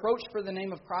you are reproached for the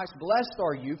name of Christ, blessed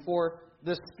are you, for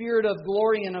the Spirit of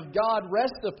glory and of God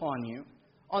rests upon you.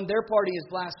 On their part He is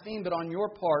blasphemed, but on your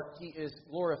part He is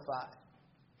glorified.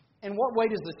 In what way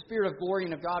does the Spirit of glory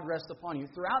and of God rest upon you?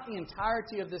 Throughout the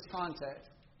entirety of this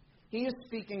context, he is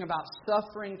speaking about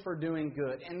suffering for doing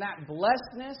good. And that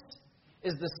blessedness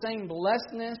is the same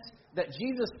blessedness that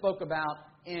Jesus spoke about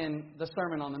in the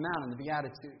Sermon on the Mount, in the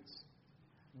Beatitudes.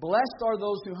 Blessed are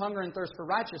those who hunger and thirst for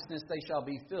righteousness, they shall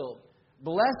be filled.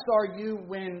 Blessed are you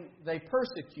when they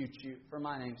persecute you for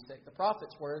my name's sake. The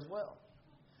prophets were as well.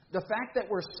 The fact that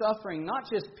we're suffering, not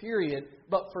just period,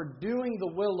 but for doing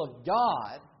the will of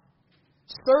God,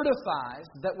 certifies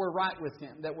that we're right with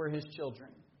Him, that we're His children.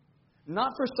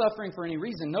 Not for suffering for any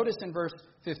reason. Notice in verse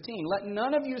 15, let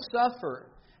none of you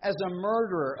suffer as a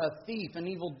murderer, a thief, an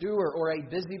evildoer, or a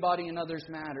busybody in others'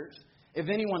 matters. If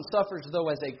anyone suffers, though,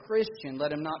 as a Christian,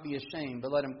 let him not be ashamed,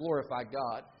 but let him glorify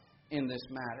God in this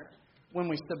matter. When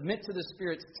we submit to the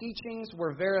Spirit's teachings,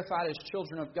 we're verified as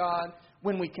children of God.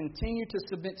 When we continue to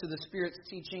submit to the Spirit's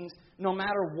teachings, no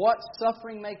matter what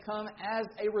suffering may come as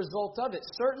a result of it,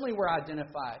 certainly we're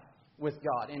identified with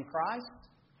God. In Christ,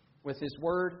 with His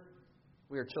Word,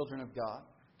 we are children of God.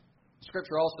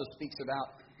 Scripture also speaks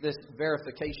about this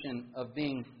verification of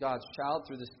being God's child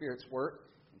through the Spirit's work.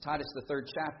 In Titus, the 3rd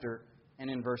chapter, and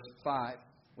in verse 5.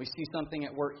 We see something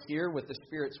at work here with the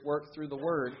Spirit's work through the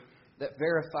Word that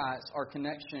verifies our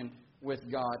connection with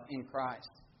God in Christ.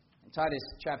 In Titus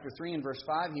chapter 3 and verse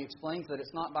 5, he explains that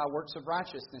it's not by works of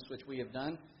righteousness which we have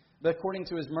done, but according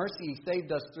to His mercy He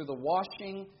saved us through the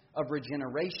washing of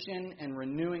regeneration and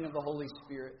renewing of the Holy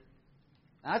Spirit.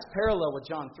 Now, that's parallel with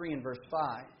John 3 and verse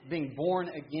 5, being born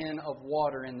again of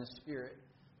water and the Spirit.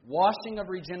 Washing of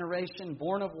regeneration,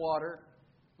 born of water,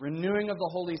 renewing of the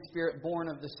Holy Spirit, born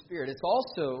of the Spirit. It's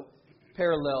also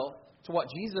parallel to what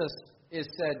Jesus is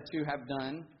said to have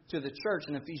done to the church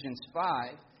in Ephesians 5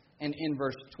 and in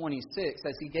verse 26,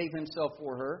 as He gave Himself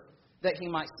for her, that He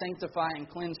might sanctify and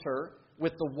cleanse her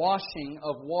with the washing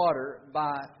of water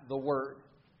by the Word.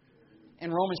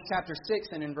 In Romans chapter 6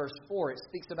 and in verse 4, it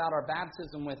speaks about our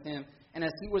baptism with Him. And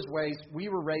as He was raised, we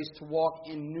were raised to walk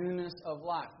in newness of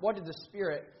life. What did the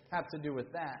Spirit have to do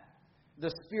with that?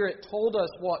 The Spirit told us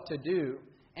what to do.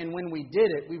 And when we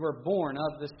did it, we were born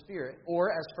of the Spirit.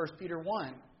 Or as 1 Peter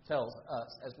 1 tells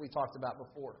us, as we talked about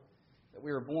before, that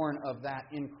we were born of that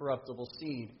incorruptible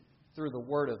seed through the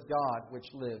Word of God, which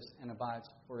lives and abides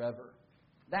forever.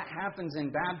 That happens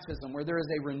in baptism, where there is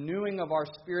a renewing of our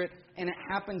spirit, and it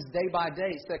happens day by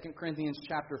day, 2 Corinthians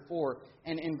chapter 4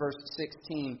 and in verse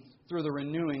 16, through the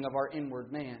renewing of our inward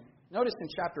man. Notice in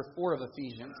chapter 4 of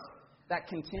Ephesians, that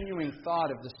continuing thought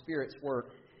of the Spirit's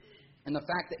work, and the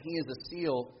fact that He is a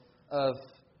seal of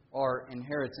our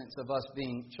inheritance, of us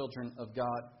being children of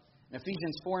God. In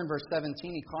Ephesians 4 and verse 17,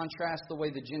 he contrasts the way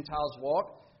the Gentiles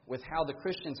walk with how the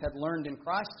Christians had learned in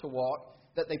Christ to walk,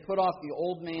 that they put off the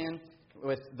old man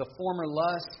with the former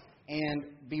lust and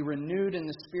be renewed in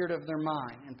the spirit of their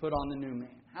mind and put on the new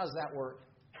man. How does that work?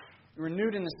 You're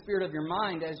renewed in the spirit of your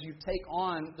mind as you take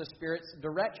on the Spirit's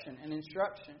direction and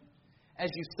instruction, as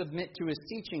you submit to His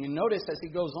teaching. And notice as he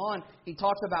goes on, he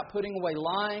talks about putting away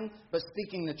lying, but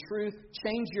speaking the truth.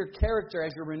 Change your character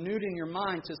as you're renewed in your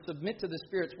mind to submit to the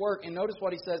Spirit's work. And notice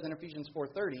what he says in Ephesians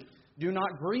 4:30. Do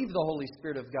not grieve the Holy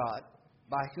Spirit of God,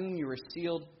 by whom you were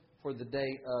sealed for the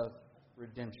day of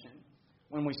redemption.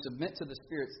 When we submit to the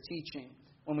Spirit's teaching,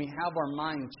 when we have our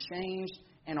mind changed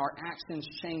and our actions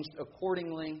changed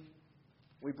accordingly,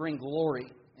 we bring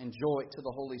glory and joy to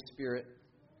the Holy Spirit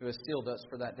who has sealed us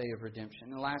for that day of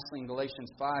redemption. And lastly, in Galatians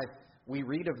 5, we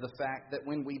read of the fact that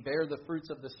when we bear the fruits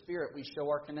of the Spirit, we show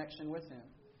our connection with Him.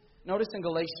 Notice in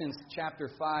Galatians chapter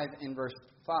 5 and verse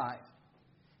 5,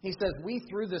 he says, we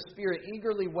through the Spirit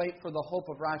eagerly wait for the hope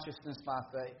of righteousness by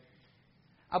faith.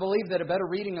 I believe that a better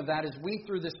reading of that is we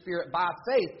through the Spirit by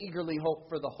faith eagerly hope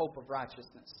for the hope of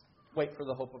righteousness. Wait for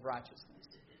the hope of righteousness.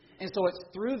 And so it's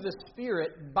through the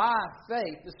Spirit by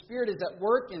faith. The Spirit is at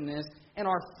work in this, and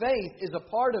our faith is a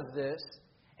part of this.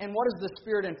 And what does the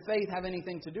Spirit and faith have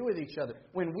anything to do with each other?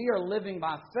 When we are living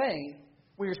by faith,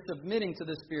 we are submitting to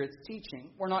the Spirit's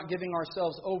teaching. We're not giving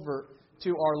ourselves over to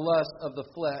our lust of the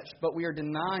flesh, but we are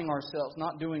denying ourselves,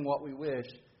 not doing what we wish.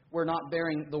 We're not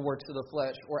bearing the works of the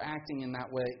flesh or acting in that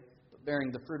way, but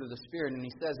bearing the fruit of the Spirit. And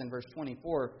he says in verse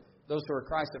 24, those who are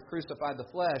Christ have crucified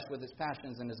the flesh with its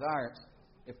passions and desires.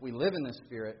 If we live in the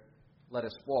Spirit, let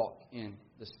us walk in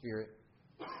the Spirit.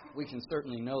 We can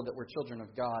certainly know that we're children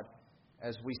of God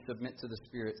as we submit to the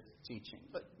Spirit's teaching.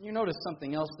 But you notice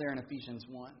something else there in Ephesians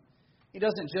 1. He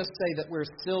doesn't just say that we're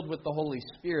sealed with the Holy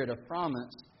Spirit of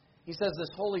promise. He says this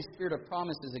Holy Spirit of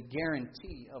promise is a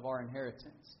guarantee of our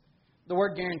inheritance. The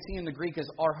word guarantee in the Greek is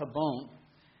arhabon.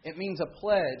 It means a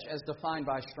pledge as defined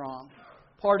by Strong.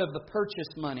 Part of the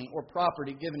purchase money or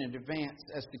property given in advance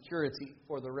as security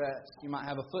for the rest. You might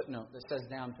have a footnote that says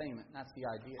down payment. That's the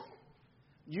idea.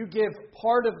 You give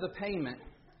part of the payment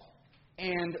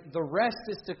and the rest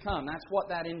is to come. That's what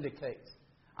that indicates.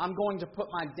 I'm going to put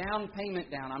my down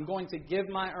payment down. I'm going to give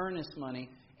my earnest money.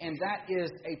 And that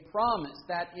is a promise.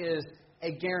 That is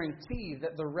a guarantee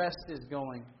that the rest is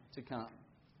going to come.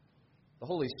 The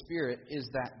Holy Spirit is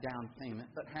that down payment.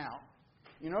 But how?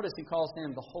 You notice he calls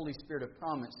Him the Holy Spirit of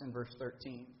promise in verse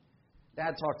 13.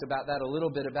 Dad talked about that a little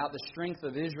bit, about the strength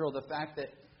of Israel, the fact that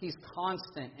He's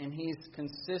constant and He's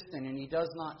consistent and He does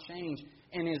not change.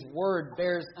 And His Word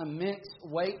bears immense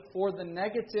weight for the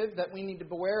negative that we need to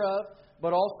beware of,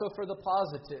 but also for the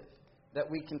positive that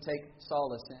we can take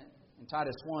solace in. In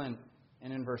Titus 1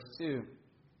 and in verse 2,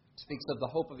 speaks of the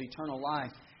hope of eternal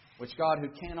life, which God, who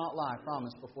cannot lie,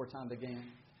 promised before time began.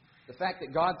 The fact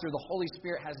that God, through the Holy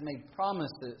Spirit, has made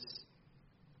promises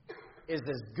is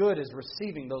as good as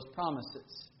receiving those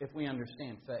promises if we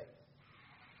understand faith.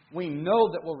 We know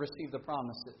that we'll receive the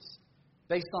promises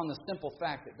based on the simple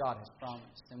fact that God has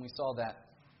promised. And we saw that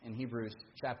in Hebrews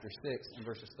chapter 6 and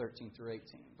verses 13 through 18.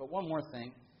 But one more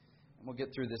thing, and we'll get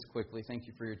through this quickly. Thank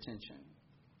you for your attention.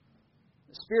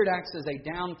 The Spirit acts as a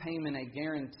down payment, a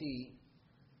guarantee,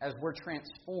 as we're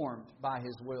transformed by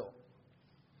His will.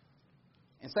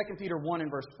 In 2 Peter 1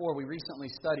 and verse 4, we recently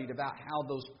studied about how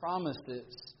those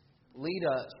promises lead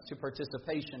us to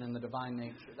participation in the divine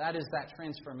nature. That is that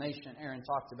transformation Aaron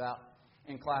talked about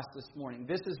in class this morning.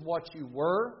 This is what you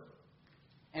were,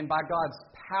 and by God's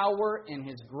power and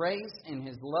His grace and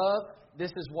His love,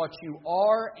 this is what you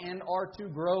are and are to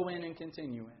grow in and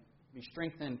continue in. Be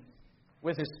strengthened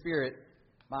with His Spirit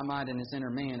by might in His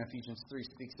inner man, Ephesians 3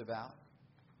 speaks about.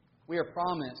 We are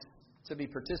promised to be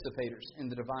participators in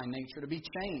the divine nature, to be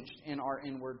changed in our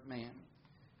inward man.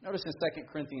 Notice in 2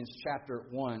 Corinthians chapter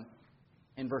 1,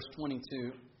 in verse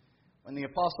 22, When the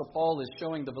Apostle Paul is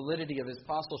showing the validity of his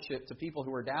apostleship to people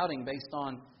who are doubting based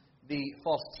on the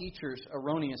false teachers'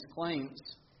 erroneous claims,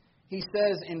 he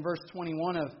says in verse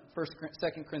 21 of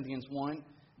 2 Corinthians 1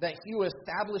 that He who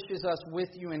establishes us with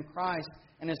you in Christ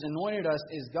and has anointed us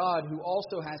is God, who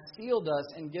also has sealed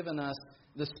us and given us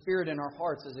the Spirit in our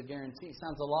hearts as a guarantee.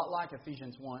 Sounds a lot like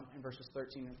Ephesians 1 in verses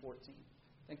 13 and 14.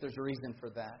 I think there's a reason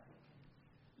for that.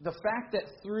 The fact that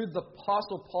through the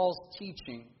Apostle Paul's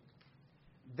teaching,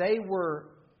 they were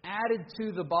added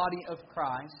to the body of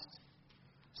Christ,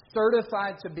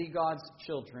 certified to be God's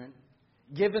children,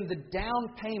 given the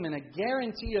down payment, a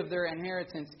guarantee of their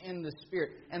inheritance in the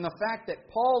Spirit. And the fact that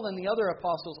Paul and the other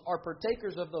apostles are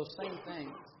partakers of those same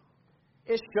things,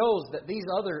 it shows that these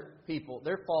other people,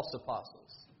 they're false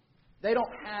apostles. They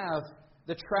don't have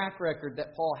the track record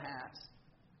that Paul has.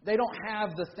 They don't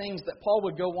have the things that Paul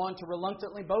would go on to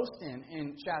reluctantly boast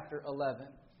in chapter 11.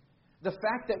 The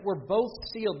fact that we're both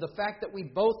sealed, the fact that we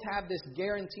both have this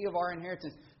guarantee of our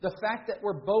inheritance, the fact that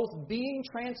we're both being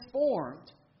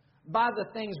transformed by the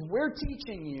things we're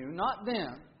teaching you, not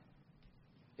them,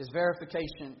 is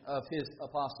verification of his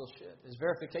apostleship, is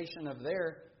verification of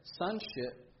their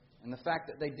sonship, and the fact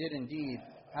that they did indeed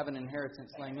have an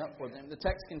inheritance laying up for them. The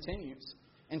text continues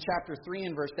in chapter 3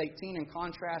 and verse 18 in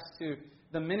contrast to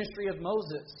the ministry of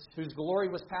Moses, whose glory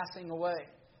was passing away,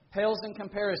 pales in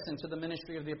comparison to the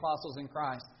ministry of the apostles in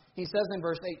Christ. He says in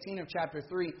verse 18 of chapter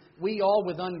 3, we all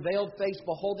with unveiled face,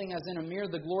 beholding as in a mirror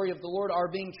the glory of the Lord, are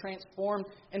being transformed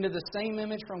into the same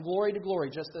image from glory to glory,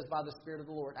 just as by the Spirit of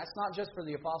the Lord. That's not just for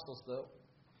the apostles, though.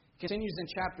 Continues in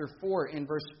chapter 4, in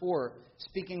verse 4,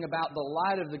 speaking about the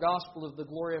light of the gospel of the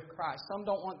glory of Christ. Some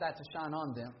don't want that to shine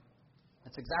on them.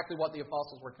 That's exactly what the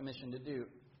apostles were commissioned to do.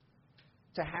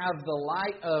 To have the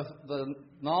light of the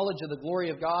knowledge of the glory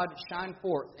of God shine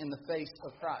forth in the face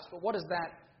of Christ. But what does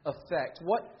that affect?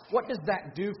 What does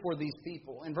that do for these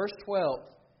people? In verse 12,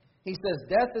 he says,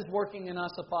 death is working in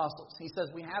us apostles. He says,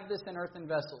 we have this in earthen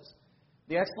vessels.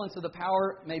 The excellence of the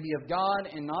power may be of God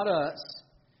and not us.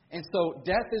 And so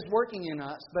death is working in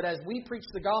us, but as we preach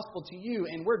the gospel to you,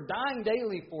 and we're dying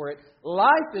daily for it,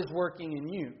 life is working in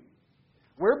you.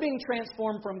 We're being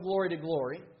transformed from glory to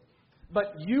glory.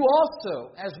 But you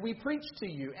also, as we preach to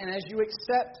you, and as you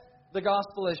accept the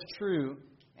gospel as true,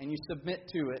 and you submit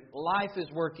to it, life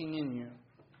is working in you.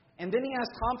 And then he has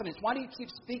confidence. Why do you keep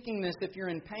speaking this if you're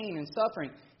in pain and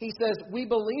suffering? He says, we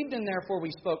believed and therefore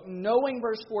we spoke, knowing,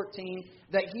 verse 14,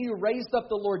 that He who raised up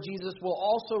the Lord Jesus will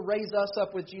also raise us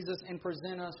up with Jesus and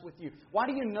present us with you. Why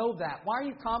do you know that? Why are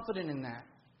you confident in that?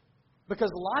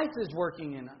 Because life is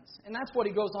working in us. And that's what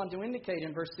he goes on to indicate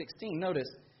in verse 16. Notice,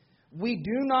 we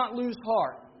do not lose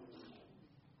heart.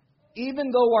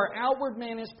 Even though our outward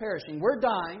man is perishing, we're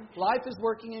dying, life is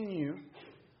working in you.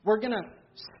 We're going to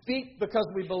speak because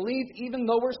we believe, even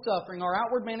though we're suffering, our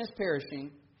outward man is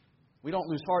perishing. We don't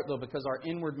lose heart, though, because our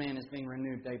inward man is being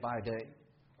renewed day by day.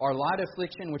 Our light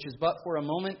affliction, which is but for a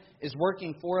moment, is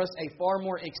working for us a far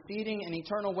more exceeding and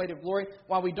eternal weight of glory,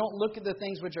 while we don't look at the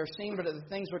things which are seen, but at the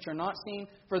things which are not seen.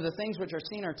 For the things which are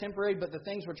seen are temporary, but the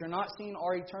things which are not seen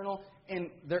are eternal. And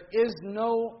there is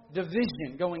no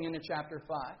division going into chapter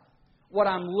 5. What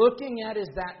I'm looking at is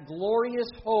that glorious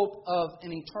hope of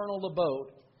an eternal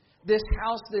abode. This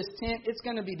house, this tent, it's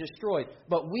going to be destroyed.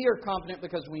 But we are confident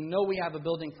because we know we have a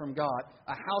building from God,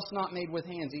 a house not made with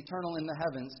hands, eternal in the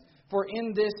heavens. For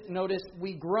in this, notice,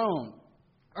 we groan,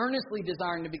 earnestly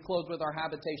desiring to be clothed with our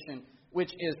habitation,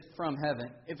 which is from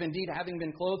heaven. If indeed, having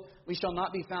been clothed, we shall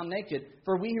not be found naked.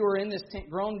 For we who are in this tent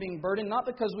groan, being burdened, not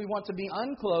because we want to be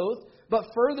unclothed, but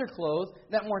further clothed,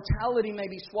 that mortality may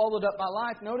be swallowed up by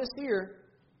life. Notice here,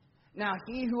 now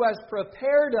He who has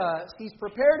prepared us, He's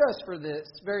prepared us for this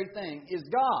very thing, is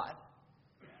God,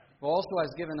 who also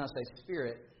has given us a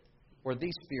Spirit, or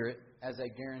the Spirit, as a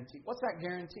guarantee. What's that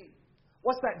guarantee?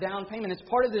 What's that down payment? It's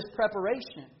part of this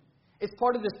preparation. It's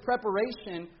part of this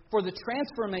preparation for the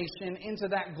transformation into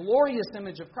that glorious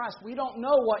image of Christ. We don't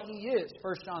know what He is,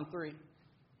 1 John 3.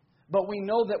 But we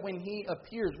know that when He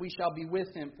appears, we shall be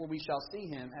with Him, for we shall see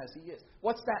Him as He is.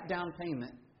 What's that down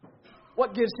payment?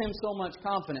 What gives Him so much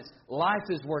confidence? Life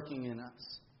is working in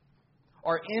us.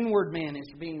 Our inward man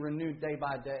is being renewed day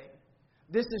by day.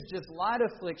 This is just light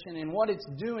affliction, and what it's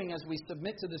doing as we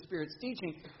submit to the Spirit's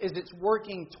teaching is it's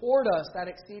working toward us that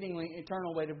exceedingly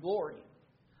eternal weight of glory.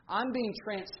 I'm being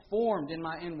transformed in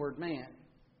my inward man.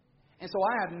 And so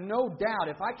I have no doubt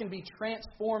if I can be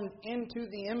transformed into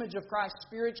the image of Christ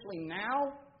spiritually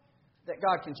now, that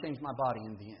God can change my body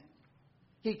in the end.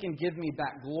 He can give me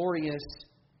that glorious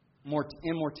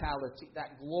immortality,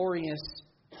 that glorious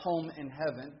home in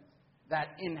heaven,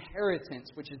 that inheritance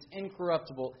which is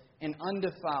incorruptible and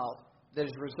undefiled, that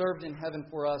is reserved in heaven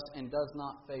for us and does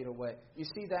not fade away. You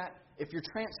see that? If you're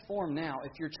transformed now,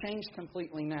 if you're changed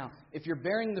completely now, if you're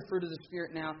bearing the fruit of the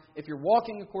Spirit now, if you're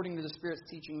walking according to the Spirit's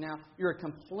teaching now, you're a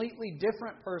completely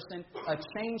different person, a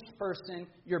changed person.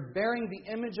 You're bearing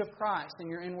the image of Christ in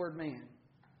your inward man.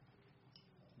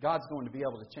 God's going to be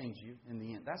able to change you in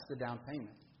the end. That's the down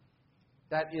payment.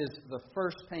 That is the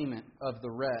first payment of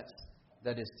the rest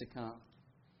that is to come.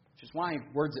 Which is why he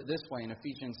words it this way in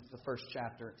Ephesians, the first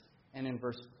chapter, and in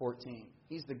verse 14.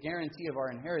 He's the guarantee of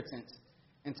our inheritance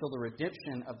until the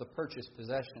redemption of the purchased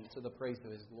possession to the praise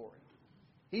of His glory.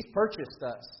 He's purchased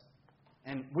us,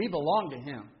 and we belong to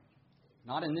Him.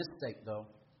 Not in this state, though.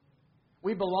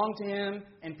 We belong to Him,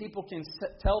 and people can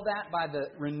tell that by the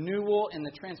renewal and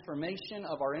the transformation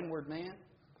of our inward man.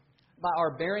 By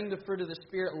our bearing the fruit of the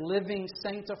Spirit, living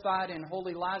sanctified and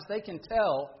holy lives. They can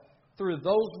tell through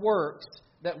those works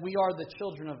that we are the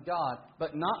children of God,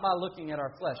 but not by looking at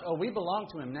our flesh. Oh, we belong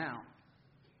to Him now.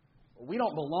 We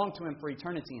don't belong to Him for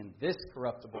eternity in this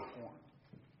corruptible form.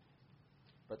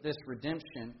 But this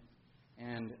redemption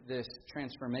and this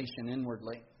transformation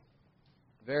inwardly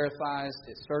verifies,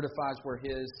 it certifies we're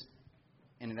His,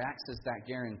 and it acts as that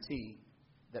guarantee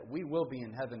that we will be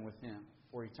in heaven with Him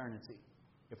for eternity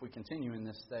if we continue in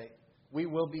this state. We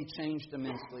will be changed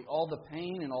immensely. All the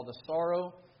pain and all the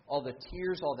sorrow, all the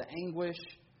tears, all the anguish,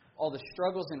 all the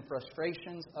struggles and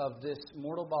frustrations of this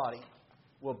mortal body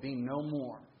will be no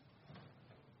more.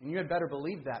 And you had better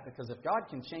believe that, because if God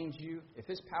can change you, if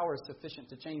His power is sufficient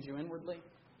to change you inwardly,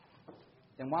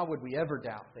 then why would we ever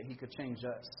doubt that He could change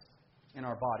us in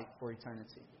our body for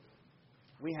eternity?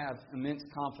 We have immense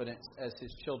confidence as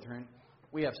His children.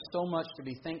 We have so much to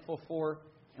be thankful for,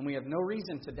 and we have no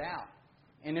reason to doubt.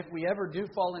 And if we ever do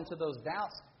fall into those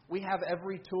doubts, we have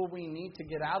every tool we need to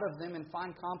get out of them and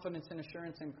find confidence and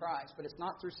assurance in Christ. But it's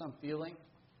not through some feeling.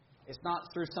 It's not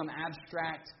through some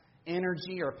abstract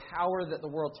energy or power that the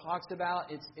world talks about.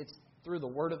 It's through the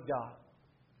Word of God,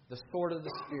 the sword of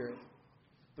the Spirit,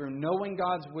 through knowing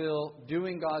God's will,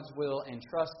 doing God's will, and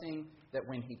trusting that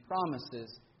when He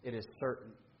promises, it is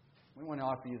certain. We want to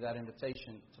offer you that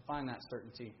invitation to find that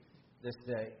certainty this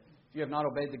day. If you have not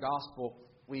obeyed the gospel,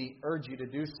 we urge you to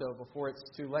do so before it's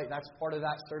too late. That's part of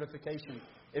that certification.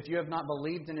 If you have not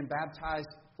believed and been baptized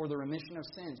for the remission of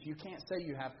sins, you can't say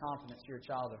you have confidence you're a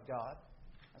child of God.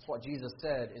 That's what Jesus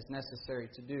said is necessary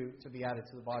to do to be added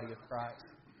to the body of Christ.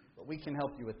 But we can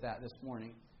help you with that this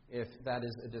morning if that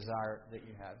is a desire that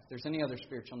you have. If there's any other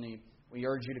spiritual need, we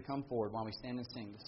urge you to come forward while we stand and sing.